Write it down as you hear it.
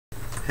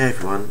Hey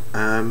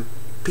everyone,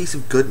 piece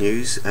of good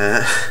news.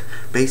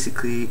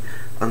 Basically,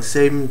 on the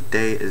same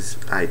day as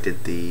I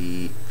did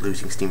the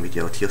losing Steam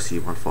video, TOC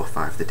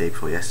 145, the day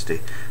before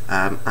yesterday,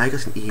 I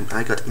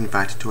got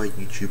invited to a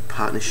YouTube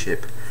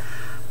partnership.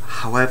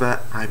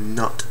 However, I'm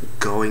not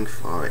going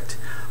for it.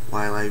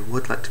 While I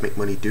would like to make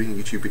money doing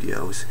YouTube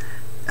videos,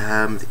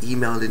 the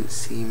email didn't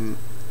seem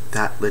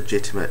that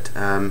legitimate.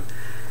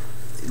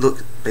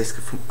 Look,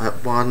 basically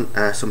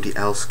from somebody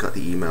else got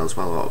the email as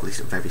well, or at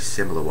least a very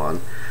similar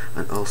one,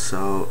 and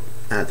also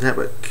the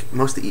network,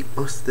 most of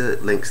the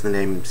links and the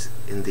names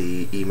in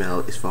the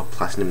email is for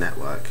Platinum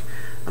Network,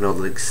 and all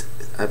the links,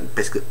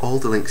 basically all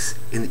the links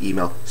in the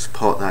email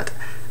support that,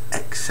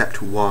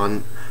 except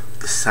one,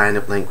 the sign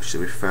up link, which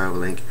is a referral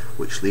link,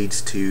 which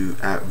leads to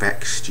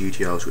Rec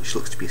Studios, which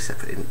looks to be a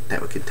separate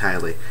network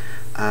entirely.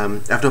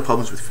 I have no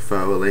problems with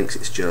referral links,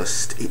 it's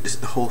just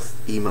the whole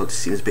email just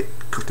seems a bit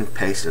cut and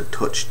paste and a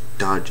touch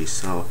dodgy,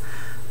 so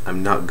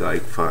I'm not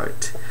going for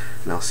it.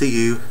 And I'll see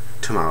you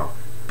tomorrow.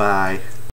 Bye.